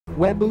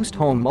weBoost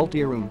Home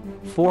MultiRoom,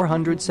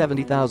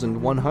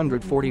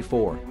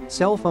 470,144,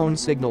 cell phone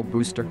signal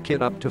booster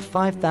kit up to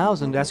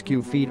 5,000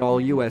 SQ-feet,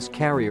 all U.S.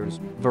 carriers,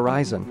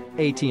 Verizon,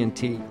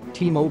 AT&T,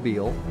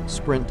 T-Mobile,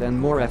 Sprint and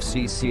more,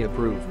 FCC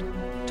approved.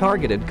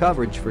 Targeted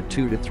coverage for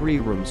 2 to 3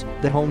 rooms,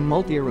 the Home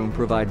MultiRoom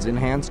provides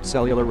enhanced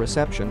cellular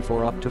reception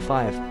for up to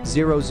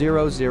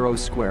 5,000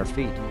 square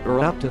feet or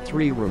up to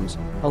 3 rooms,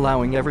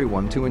 allowing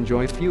everyone to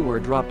enjoy fewer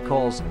dropped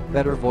calls,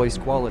 better voice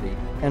quality,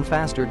 and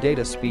faster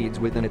data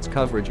speeds within its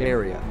coverage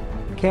area.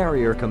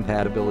 Carrier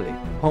compatibility.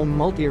 Home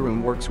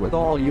MultiRoom works with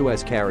all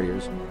U.S.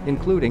 carriers,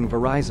 including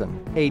Verizon,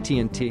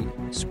 AT&T,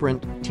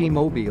 Sprint,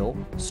 T-Mobile,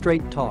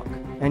 Straight Talk,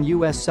 and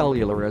U.S.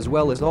 Cellular, as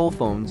well as all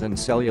phones and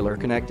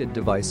cellular-connected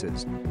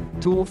devices.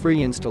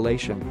 Tool-free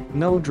installation,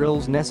 no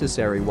drills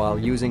necessary while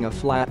using a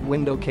flat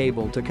window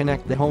cable to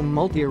connect the Home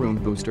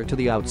MultiRoom Booster to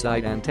the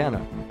outside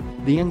antenna.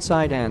 The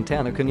inside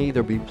antenna can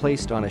either be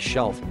placed on a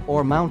shelf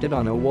or mounted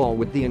on a wall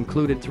with the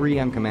included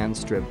 3M command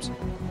strips.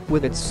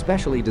 With its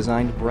specially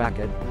designed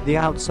bracket, the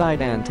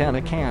outside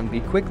antenna can be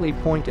quickly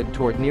pointed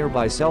toward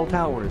nearby cell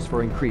towers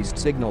for increased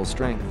signal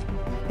strength.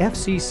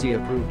 FCC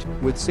approved,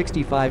 with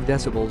 65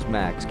 decibels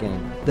max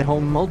gain, the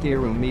Home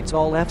MultiRoom meets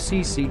all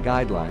FCC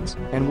guidelines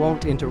and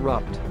won't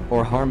interrupt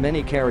or harm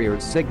any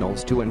carrier's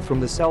signals to and from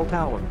the cell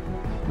tower.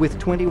 With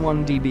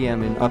 21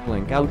 dBm in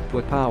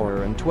uplink-output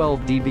power and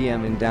 12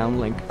 dBm in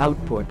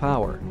downlink-output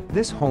power,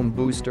 this home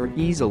booster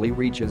easily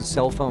reaches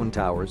cell phone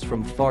towers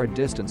from far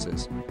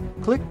distances.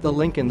 Click the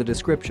link in the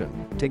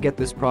description to get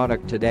this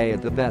product today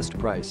at the best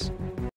price.